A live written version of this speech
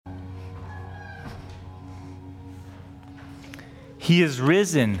He is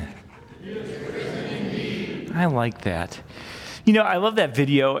risen. He is risen indeed. I like that. You know, I love that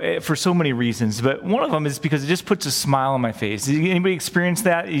video for so many reasons, but one of them is because it just puts a smile on my face. Did anybody experience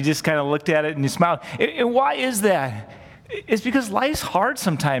that? You just kind of looked at it and you smiled. And why is that? It's because life's hard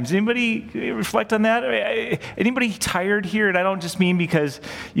sometimes. Anybody reflect on that? Anybody tired here? And I don't just mean because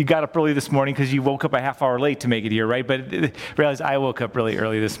you got up early this morning because you woke up a half hour late to make it here, right? But realize I woke up really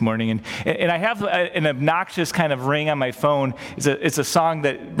early this morning. And I have an obnoxious kind of ring on my phone. It's a song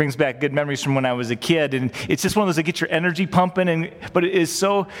that brings back good memories from when I was a kid. And it's just one of those that gets your energy pumping. But it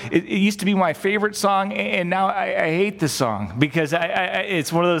used to be my favorite song. And now I hate the song because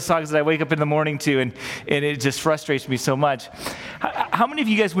it's one of those songs that I wake up in the morning to. And it just frustrates me so much. How many of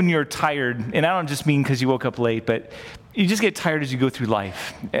you guys, when you're tired, and I don't just mean because you woke up late, but you just get tired as you go through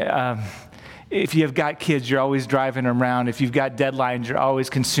life. If you have got kids, you're always driving them around. If you've got deadlines, you're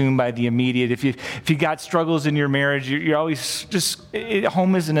always consumed by the immediate. If you've got struggles in your marriage, you're always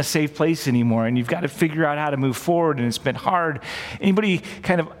home isn't a safe place anymore, and you've got to figure out how to move forward, and it's been hard. Anybody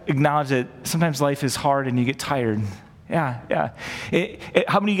kind of acknowledge that sometimes life is hard and you get tired? Yeah.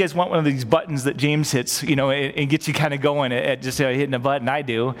 How many of you guys want one of these buttons that James hits, and gets you kind of going at just hitting a button? I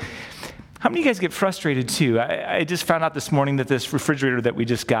do. How many of you guys get frustrated too? I just found out this morning that this refrigerator that we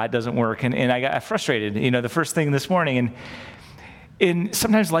just got doesn't work, and I got frustrated, the first thing this morning. And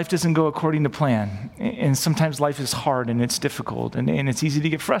sometimes life doesn't go according to plan, and sometimes life is hard and it's difficult, and it's easy to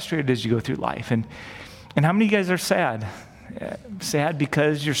get frustrated as you go through life. And how many of you guys are sad? Sad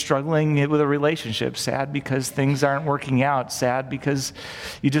because you're struggling with a relationship. Sad because things aren't working out. Sad because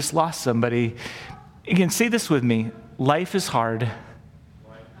you just lost somebody. Again, say this with me. Life is hard,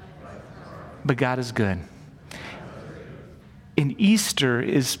 but God is good. And Easter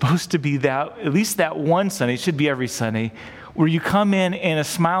is supposed to be that, at least that one Sunday, it should be every Sunday, where you come in and a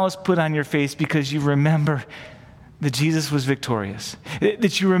smile is put on your face because you remember that Jesus was victorious.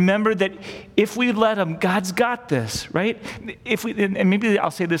 That you remember that if we let him, God's got this, right? And maybe I'll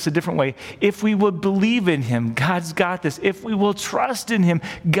say this a different way. If we would believe in him, God's got this. If we will trust in him,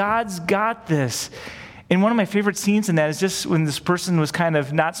 God's got this. And one of my favorite scenes in that is just when this person was kind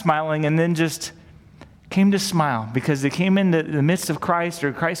of not smiling and then just came to smile because they came into the midst of Christ,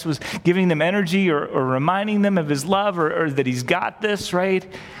 or Christ was giving them energy or reminding them of his love or that he's got this,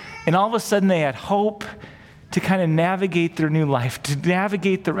 right? And all of a sudden they had hope to kind of navigate their new life, to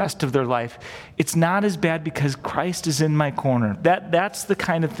navigate the rest of their life. It's not as bad because Christ is in my corner. That's the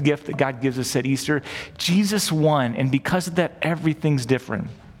kind of gift that God gives us at Easter. Jesus won, and because of that, everything's different.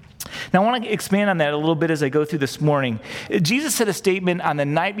 Now, I want to expand on that a little bit as I go through this morning. Jesus said a statement on the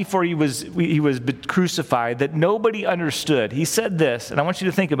night before he was crucified that nobody understood. He said this, and I want you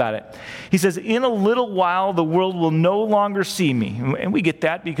to think about it. He says, "In a little while, the world will no longer see me." And we get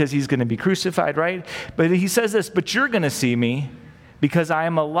that because he's going to be crucified, right? But he says this, "But you're going to see me because I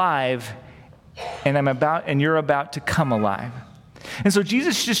am alive, and you're about to come alive." And so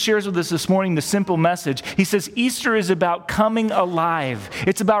Jesus just shares with us this morning the simple message. He says Easter is about coming alive.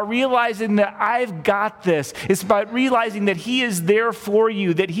 It's about realizing that I've got this. It's about realizing that he is there for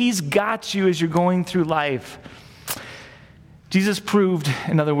you, that he's got you as you're going through life. Jesus proved,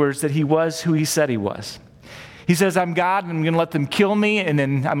 in other words, that he was who he said he was. He says, I'm God, and I'm going to let them kill me, and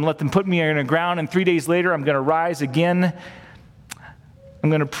then I'm going to let them put me in the ground, and 3 days later I'm going to rise again. I'm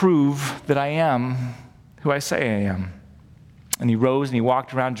going to prove that I am who I say I am. And he rose and he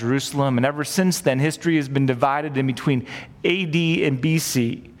walked around Jerusalem. And ever since then, history has been divided in between AD and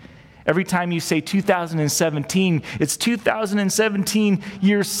BC. Every time you say 2017, it's 2017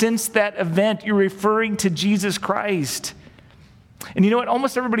 years since that event. You're referring to Jesus Christ. And you know what?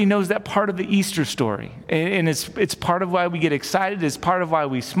 Almost everybody knows that part of the Easter story. And it's part of why we get excited. It's part of why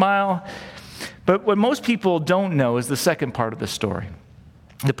we smile. But what most people don't know is the second part of the story.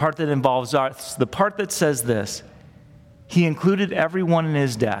 The part that involves us. The part that says this. He included everyone in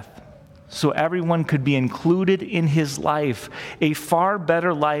his death, so everyone could be included in his life, a far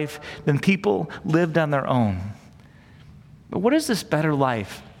better life than people lived on their own. But what is this better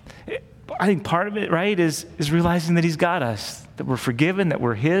life? I think part of it, right, is realizing that he's got us, that we're forgiven, that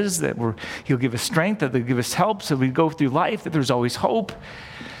we're his, that he'll give us strength, that he'll give us help so we go through life, that there's always hope.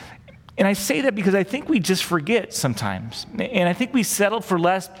 And I say that because I think we just forget sometimes. And I think we settle for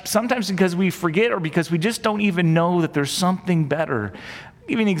less, sometimes because we forget or because we just don't even know that there's something better. I'll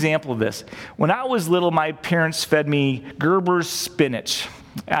give you an example of this. When I was little, my parents fed me Gerber's spinach.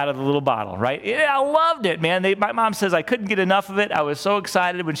 out of the little bottle, right? Yeah, I loved it, man. My mom says I couldn't get enough of it. I was so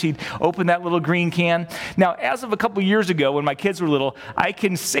excited when she'd open that little green can. Now, as of a couple years ago, when my kids were little, I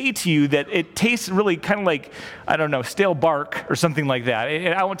can say to you that it tastes really kind of like, I don't know, stale bark or something like that.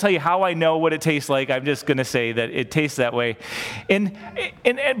 And I won't tell you how I know what it tastes like. I'm just going to say that it tastes that way.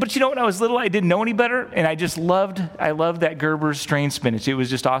 But you know, when I was little, I didn't know any better, and I loved that Gerber's strained spinach. It was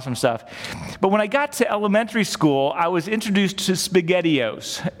just awesome stuff. But when I got to elementary school, I was introduced to SpaghettiOs.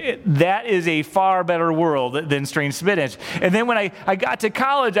 That is a far better world than strained spinach. And then when I got to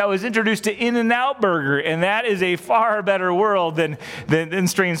college, I was introduced to In-N-Out Burger, and that is a far better world than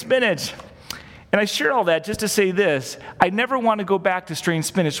strained spinach. And I share all that just to say this: I never want to go back to strained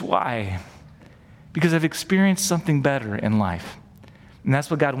spinach. Why? Because I've experienced something better in life. And that's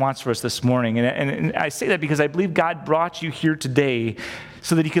what God wants for us this morning. And I say that because I believe God brought you here today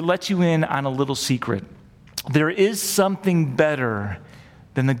so that he could let you in on a little secret. There is something better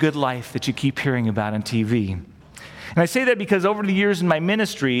than the good life that you keep hearing about on TV. And I say that because over the years in my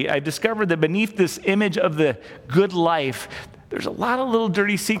ministry, I discovered that beneath this image of the good life, there's a lot of little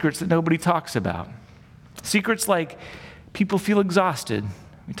dirty secrets that nobody talks about. Secrets like people feel exhausted.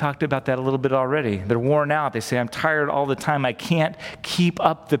 We talked about that a little bit already. They're worn out. They say, I'm tired all the time. I can't keep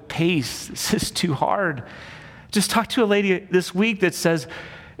up the pace. This is too hard. Just talked to a lady this week that says,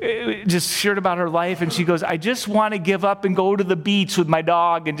 just shared about her life, and she goes, I just want to give up and go to the beach with my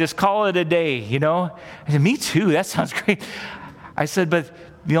dog and just call it a day, you know? I said, me too, that sounds great. I said, but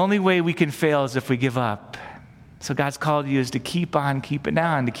the only way we can fail is if we give up. So God's called you is to keep on keeping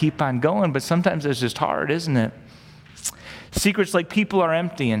on, to keep on going, but sometimes it's just hard, isn't it? Secrets like people are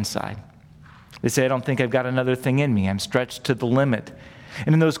empty inside. They say, I don't think I've got another thing in me. I'm stretched to the limit.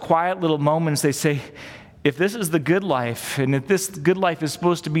 And in those quiet little moments, they say, if this is the good life, and if this good life is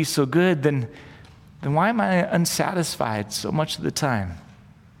supposed to be so good, then why am I unsatisfied so much of the time?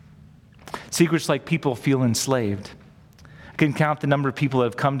 Secrets like people feel enslaved. I can count the number of people that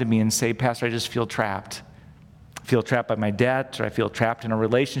have come to me and say, Pastor, I just feel trapped. I feel trapped by my debt, or I feel trapped in a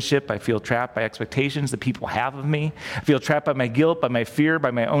relationship. I feel trapped by expectations that people have of me. I feel trapped by my guilt, by my fear,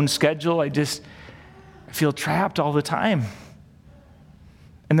 by my own schedule. I feel trapped all the time.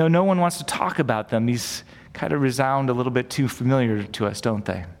 And though no one wants to talk about them, these kind of resound a little bit too familiar to us, don't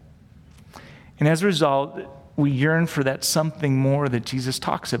they? And as a result, we yearn for that something more that Jesus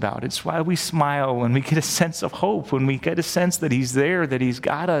talks about. It's why we smile when we get a sense of hope, when we get a sense that he's there, that he's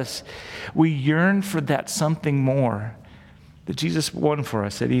got us. We yearn for that something more that Jesus won for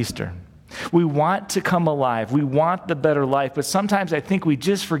us at Easter. We want to come alive. We want the better life, but sometimes I think we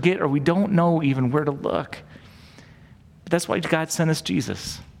just forget or we don't know even where to look. That's why God sent us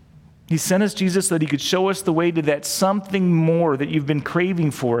Jesus. He sent us Jesus so that he could show us the way to that something more that you've been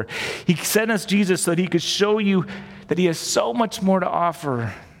craving for. He sent us Jesus so that he could show you that he has so much more to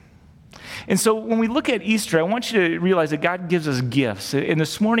offer. And so when we look at Easter, I want you to realize that God gives us gifts. And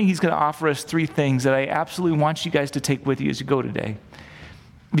this morning he's going to offer us 3 things that I absolutely want you guys to take with you as you go today.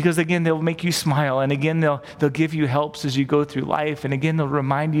 Because again, they'll make you smile. And again, they'll give you helps as you go through life. And again, they'll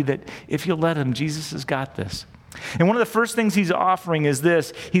remind you that if you'll let him, Jesus has got this. And one of the first things he's offering is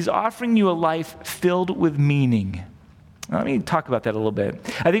this. He's offering you a life filled with meaning. Let me talk about that a little bit.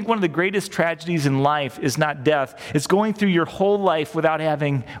 I think one of the greatest tragedies in life is not death. It's going through your whole life without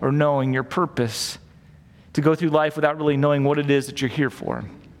having or knowing your purpose. To go through life without really knowing what it is that you're here for.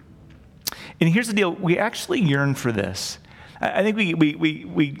 And here's the deal. We actually yearn for this. I think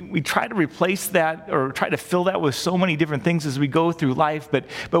we try to replace that or try to fill that with so many different things as we go through life, but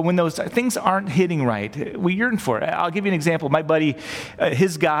when those things aren't hitting right, we yearn for it. I'll give you an example. My buddy,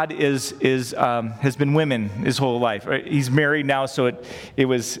 his God has been women his whole life. Right? He's married now, so it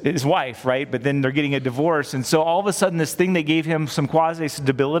was his wife, right? But then they're getting a divorce, and so all of a sudden this thing that gave him some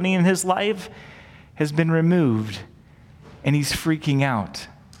quasi-stability in his life has been removed, and he's freaking out.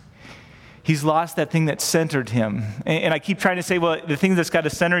 He's lost that thing that centered him. And I keep trying to say, well, the thing that's got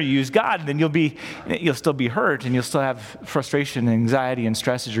to center you is God. Then you'll still be hurt and you'll still have frustration and anxiety and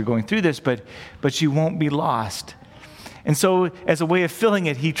stress as you're going through this, but you won't be lost. And so as a way of filling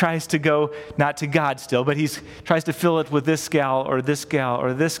it, he tries to go, not to God still, but he tries to fill it with this gal or this gal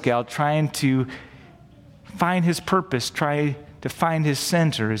or this gal, trying to find his purpose, try to find his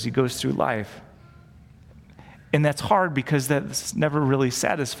center as he goes through life. And that's hard because that's never really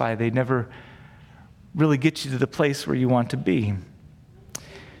satisfied. They never really get you to the place where you want to be.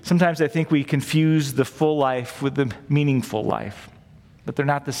 Sometimes I think we confuse the full life with the meaningful life. But they're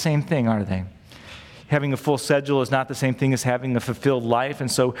not the same thing, are they? Having a full schedule is not the same thing as having a fulfilled life.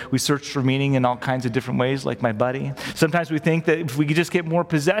 And so we search for meaning in all kinds of different ways, like my buddy. Sometimes we think that if we could just get more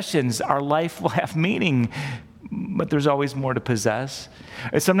possessions, our life will have meaning. but there's always more to possess.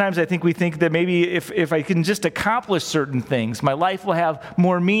 And sometimes I think we think that maybe if I can just accomplish certain things, my life will have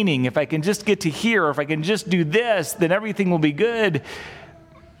more meaning. If I can just get to here, or if I can just do this, then everything will be good.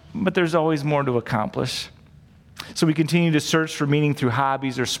 But there's always more to accomplish. So we continue to search for meaning through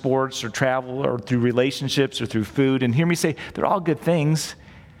hobbies or sports or travel or through relationships or through food. And hear me say, they're all good things.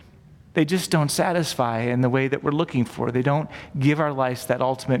 They just don't satisfy in the way that we're looking for. They don't give our lives that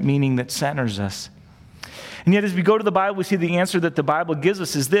ultimate meaning that centers us. And yet as we go to the Bible, we see the answer that the Bible gives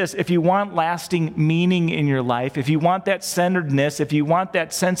us is this: if you want lasting meaning in your life, if you want that centeredness, if you want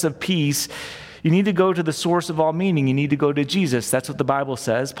that sense of peace, you need to go to the source of all meaning. You need to go to Jesus. That's what the Bible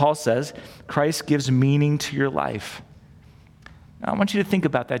says. Paul says, Christ gives meaning to your life. Now, I want you to think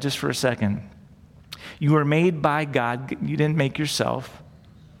about that just for a second. You were made by God. You didn't make yourself.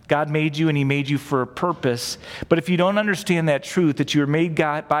 God made you, and he made you for a purpose. But if you don't understand that truth, that you were made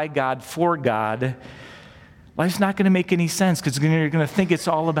by God for God, life's not going to make any sense, because you're going to think it's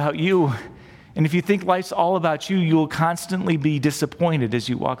all about you. And if you think life's all about you, you will constantly be disappointed as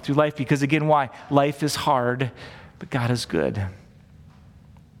you walk through life. Because again, why? Life is hard, but God is good.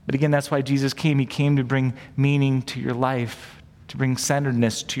 But again, that's why Jesus came. He came to bring meaning to your life, to bring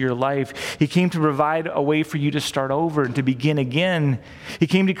centeredness to your life. He came to provide a way for you to start over and to begin again. He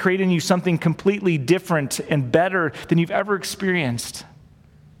came to create in you something completely different and better than you've ever experienced.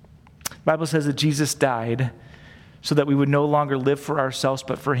 The Bible says that Jesus died so that we would no longer live for ourselves,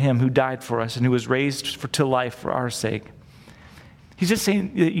 but for him who died for us and who was raised to life for our sake. He's just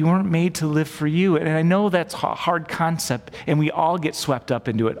saying that you weren't made to live for you. And I know that's a hard concept, and we all get swept up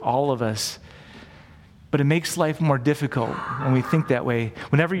into it, all of us. But it makes life more difficult when we think that way.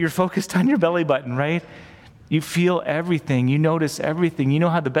 Whenever you're focused on your belly button, right? You feel everything. You notice everything. You know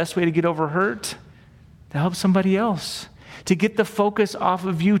how the best way to get over hurt? To help somebody else. To get the focus off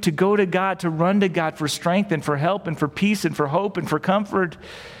of you, to go to God, to run to God for strength and for help and for peace and for hope and for comfort.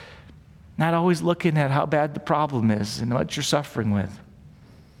 Not always looking at how bad the problem is and what you're suffering with.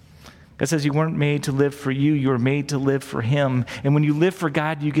 God says you weren't made to live for you, you were made to live for him. And when you live for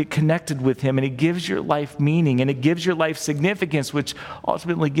God, you get connected with him, and it gives your life meaning, and it gives your life significance, which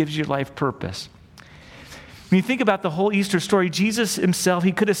ultimately gives your life purpose. When you think about the whole Easter story, Jesus himself,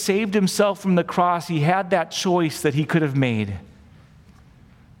 he could have saved himself from the cross. He had that choice that he could have made.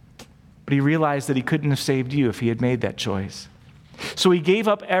 But he realized that he couldn't have saved you if he had made that choice. So he gave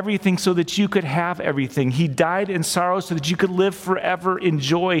up everything so that you could have everything. He died in sorrow so that you could live forever in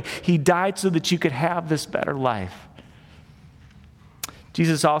joy. He died so that you could have this better life.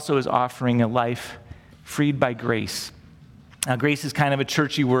 Jesus also is offering a life freed by grace. Now, grace is kind of a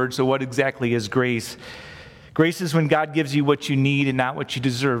churchy word, so what exactly is grace? Grace is when God gives you what you need and not what you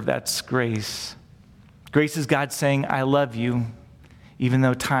deserve. That's grace. Grace is God saying, I love you, even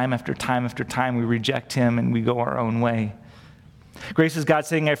though time after time after time we reject him and we go our own way. Grace is God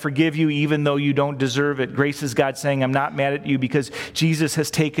saying, I forgive you even though you don't deserve it. Grace is God saying, I'm not mad at you because Jesus has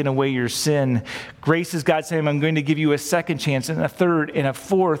taken away your sin. Grace is God saying, I'm going to give you a second chance and a third and a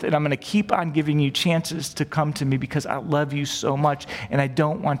fourth, and I'm going to keep on giving you chances to come to me because I love you so much and I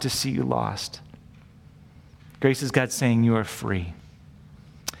don't want to see you lost. Grace is God saying you are free.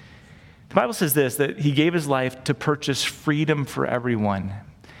 The Bible says this, that he gave his life to purchase freedom for everyone.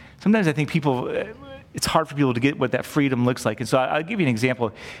 Sometimes I think it's hard for people to get what that freedom looks like. And so I'll give you an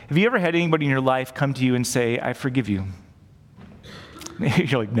example. Have you ever had anybody in your life come to you and say, I forgive you?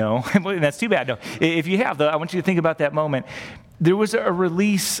 You're like, no. That's too bad. No. If you have, though, I want you to think about that moment. There was a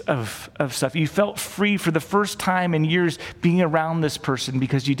release of stuff. You felt free for the first time in years being around this person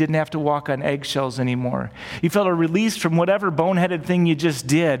because you didn't have to walk on eggshells anymore. You felt a release from whatever boneheaded thing you just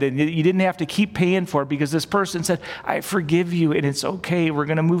did, and you didn't have to keep paying for it because this person said, I forgive you, and it's okay. We're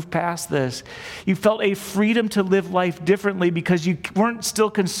going to move past this. You felt a freedom to live life differently because you weren't still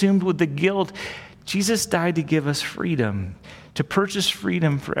consumed with the guilt. Jesus died to give us freedom, to purchase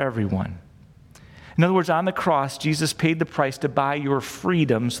freedom for everyone. In other words, on the cross, Jesus paid the price to buy your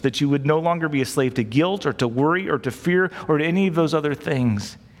freedom so that you would no longer be a slave to guilt or to worry or to fear or to any of those other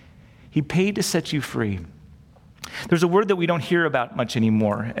things. He paid to set you free. There's a word that we don't hear about much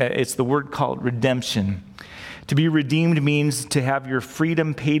anymore. It's the word called redemption. To be redeemed means to have your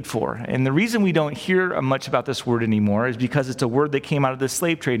freedom paid for. And the reason we don't hear much about this word anymore is because it's a word that came out of the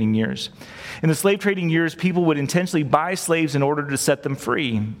slave trading years. In the slave trading years, people would intentionally buy slaves in order to set them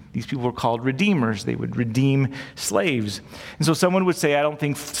free. These people were called redeemers. They would redeem slaves. And so someone would say, I don't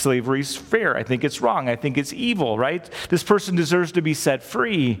think slavery is fair. I think it's wrong. I think it's evil, right? This person deserves to be set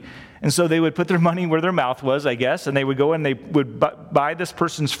free. And so they would put their money where their mouth was, I guess, and they would go and they would buy this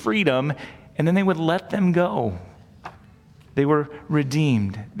person's freedom, and then they would let them go. They were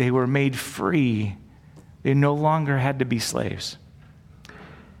redeemed. They were made free They no longer had to be slaves.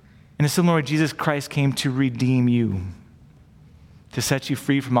 In a similar way, Jesus Christ came to redeem you, to set you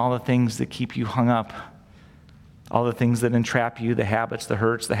free from all the things that keep you hung up, all the things that entrap you, the habits, the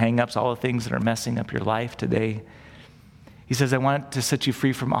hurts, the hang-ups, all the things that are messing up your life today. He says, I want to set you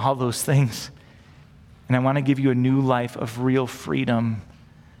free from all those things, and I want to give you a new life of real freedom.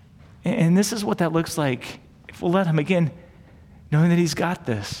 And this is what that looks like if we'll let him, again, knowing that he's got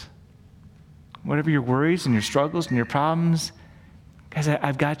this. Whatever your worries and your struggles and your problems, guys,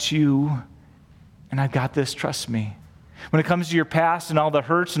 I've got you, and I've got this, trust me. When it comes to your past and all the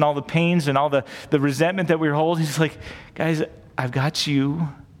hurts and all the pains and all the resentment that we're holding, he's like, guys, I've got you,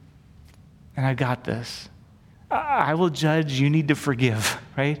 and I've got this. I will judge, you need to forgive,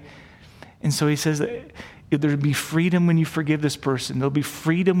 right? And so he says that there'll be freedom when you forgive this person. There'll be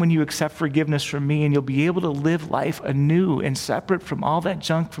freedom when you accept forgiveness from me, and you'll be able to live life anew and separate from all that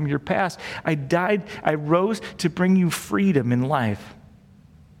junk from your past. I rose to bring you freedom in life.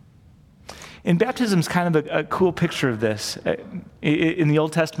 And baptism is kind of a cool picture of this. In the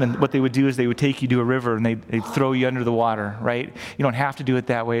Old Testament, what they would do is they would take you to a river and they'd throw you under the water, right? You don't have to do it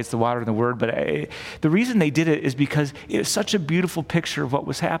that way. It's the water and the word. But the reason they did it is because it was such a beautiful picture of what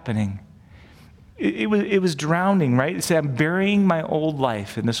was happening. It was drowning, right? It said, I'm burying my old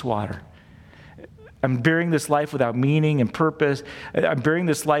life in this water. I'm burying this life without meaning and purpose. I'm burying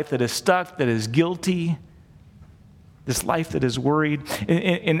this life that is stuck, that is guilty, this life that is worried.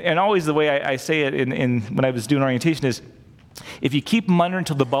 And always the way I say it in when I was doing orientation is, if you keep them under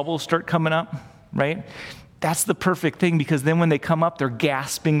until the bubbles start coming up, right? That's the perfect thing, because then when they come up, they're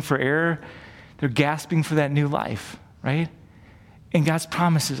gasping for air. They're gasping for that new life, right? And God's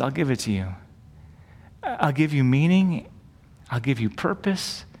promises, I'll give it to you. I'll give you meaning. I'll give you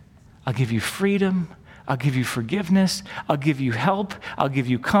purpose. I'll give you freedom. I'll give you forgiveness. I'll give you help. I'll give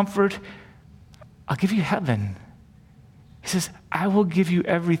you comfort. I'll give you heaven. He says, I will give you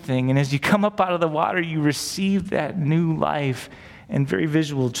everything. And as you come up out of the water, you receive that new life in very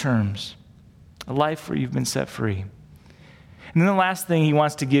visual terms, a life where you've been set free. And then the last thing he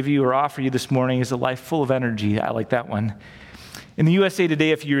wants to give you or offer you this morning is a life full of energy. I like that one. In the USA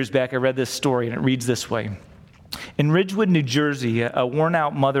Today a few years back, I read this story, and it reads this way. In Ridgewood, New Jersey, a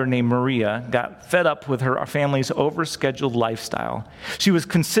worn-out mother named Maria got fed up with her family's overscheduled lifestyle. She was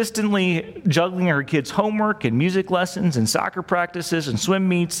consistently juggling her kids' homework and music lessons and soccer practices and swim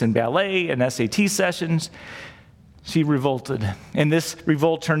meets and ballet and SAT sessions. She revolted, and this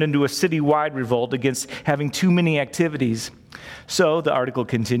revolt turned into a citywide revolt against having too many activities. So, the article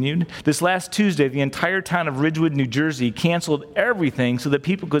continued, this last Tuesday, the entire town of Ridgewood, New Jersey, canceled everything so that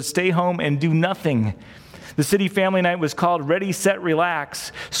people could stay home and do nothing. The city family night was called Ready, Set,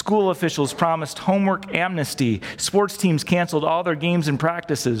 Relax. School officials promised homework amnesty. Sports teams canceled all their games and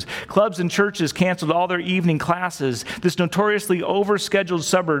practices. Clubs and churches canceled all their evening classes. This notoriously overscheduled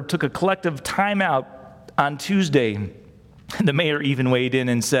suburb took a collective timeout on Tuesday. The mayor even weighed in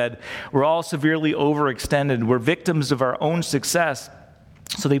and said, we're all severely overextended. We're victims of our own success.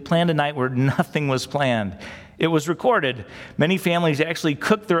 So they planned a night where nothing was planned. It was recorded. Many families actually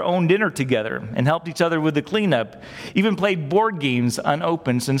cooked their own dinner together and helped each other with the cleanup, even played board games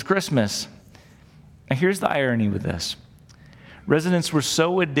unopened since Christmas. Now here's the irony with this. Residents were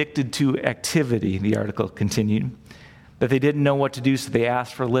so addicted to activity, the article continued, that they didn't know what to do, so they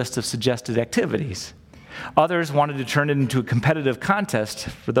asked for a list of suggested activities. Others wanted to turn it into a competitive contest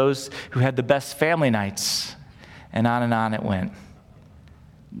for those who had the best family nights, and on it went.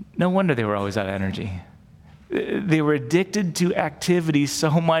 No wonder they were always out of energy. They were addicted to activity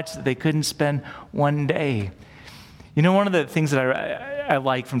so much that they couldn't spend one day. You know, one of the things that I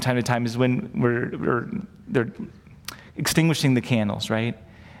like from time to time is when they're extinguishing the candles, right?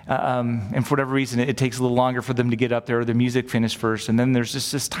 And for whatever reason, it takes a little longer for them to get up there, or the music finished first, and then there's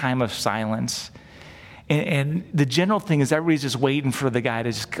just this time of silence. And the general thing is everybody's just waiting for the guy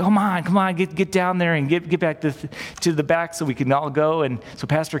to just, come on, get down there and get back to the back so we can all go, and so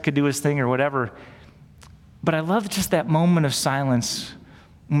Pastor could do his thing or whatever. But I love just that moment of silence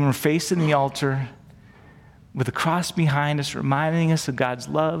when we're facing the altar with the cross behind us, reminding us of God's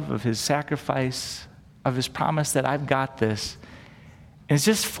love, of his sacrifice, of his promise that I've got this. And it's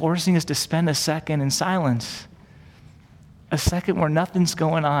just forcing us to spend a second in silence, a second where nothing's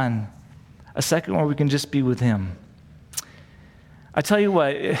going on, a second where we can just be with him. I tell you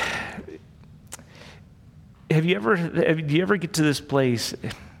what, do you ever get to this place?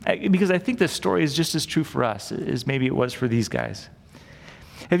 Because I think this story is just as true for us as maybe it was for these guys.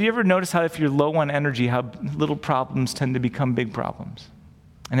 Have you ever noticed how if you're low on energy, how little problems tend to become big problems?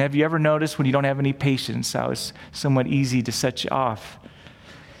 And have you ever noticed when you don't have any patience, how it's somewhat easy to set you off?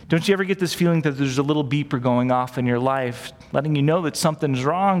 Don't you ever get this feeling that there's a little beeper going off in your life, letting you know that something's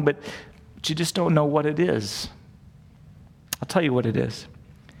wrong, but you just don't know what it is? I'll tell you what it is.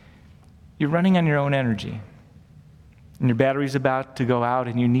 You're running on your own energy, and your battery's about to go out,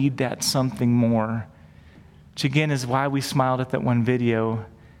 and you need that something more, which again is why we smiled at that one video.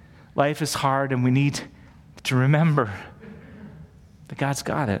 Life is hard, and we need to remember that God's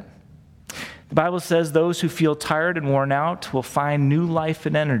got it. The Bible says those who feel tired and worn out will find new life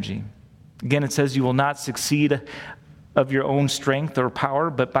and energy. Again, it says you will not succeed of your own strength or power,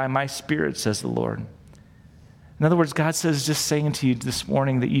 but by my Spirit, says the Lord. In other words, God says, just saying to you this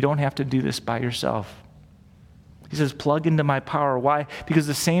morning that you don't have to do this by yourself. He says, plug into my power. Why? Because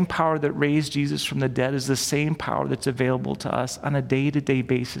the same power that raised Jesus from the dead is the same power that's available to us on a day-to-day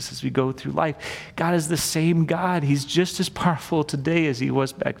basis as we go through life. God is the same God. He's just as powerful today as he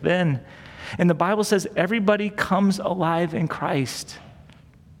was back then. And the Bible says everybody comes alive in Christ.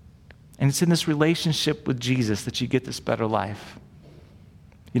 And it's in this relationship with Jesus that you get this better life.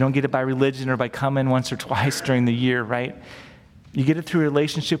 You don't get it by religion or by coming once or twice during the year, right? You get it through a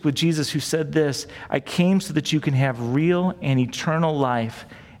relationship with Jesus, who said this: I came so that you can have real and eternal life,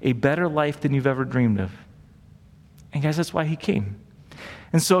 a better life than you've ever dreamed of. And guys, that's why he came.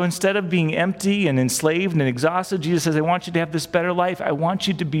 And so instead of being empty and enslaved and exhausted, Jesus says, I want you to have this better life. I want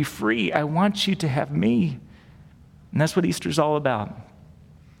you to be free. I want you to have me. And that's what Easter's all about.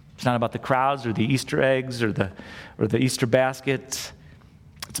 It's not about the crowds or the Easter eggs or the Easter baskets.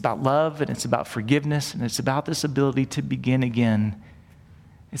 It's about love, and it's about forgiveness, and it's about this ability to begin again.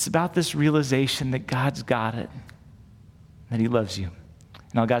 It's about this realization that God's got it, that he loves you.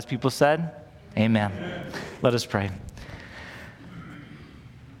 And all God's people said, amen. Let us pray.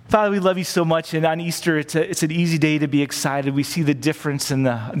 Father, we love you so much, and on Easter, it's an easy day to be excited. We see the difference in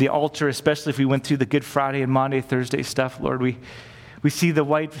the altar, especially if we went through the Good Friday and Maundy, Thursday stuff, Lord. We see the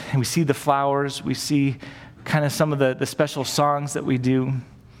white, and we see the flowers, we see kind of some of the special songs that we do.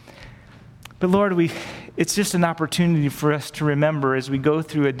 But Lord, it's just an opportunity for us to remember as we go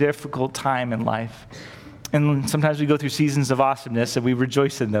through a difficult time in life. And sometimes we go through seasons of awesomeness, and we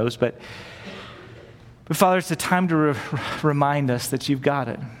rejoice in those. But Father, it's a time to remind us that you've got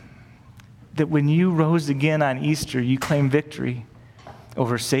it. That when you rose again on Easter, you claimed victory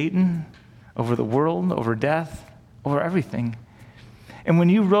over Satan, over the world, over death, over everything. And when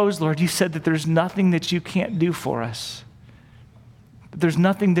you rose, Lord, you said that there's nothing that you can't do for us. There's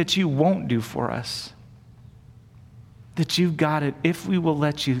nothing that you won't do for us. That you've got it if we will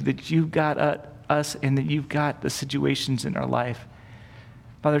let you, that you've got us, and that you've got the situations in our life.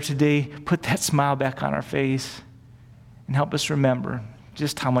 Father, today, put that smile back on our face and help us remember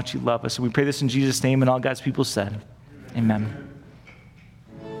just how much you love us. And we pray this in Jesus' name, and all God's people said, amen.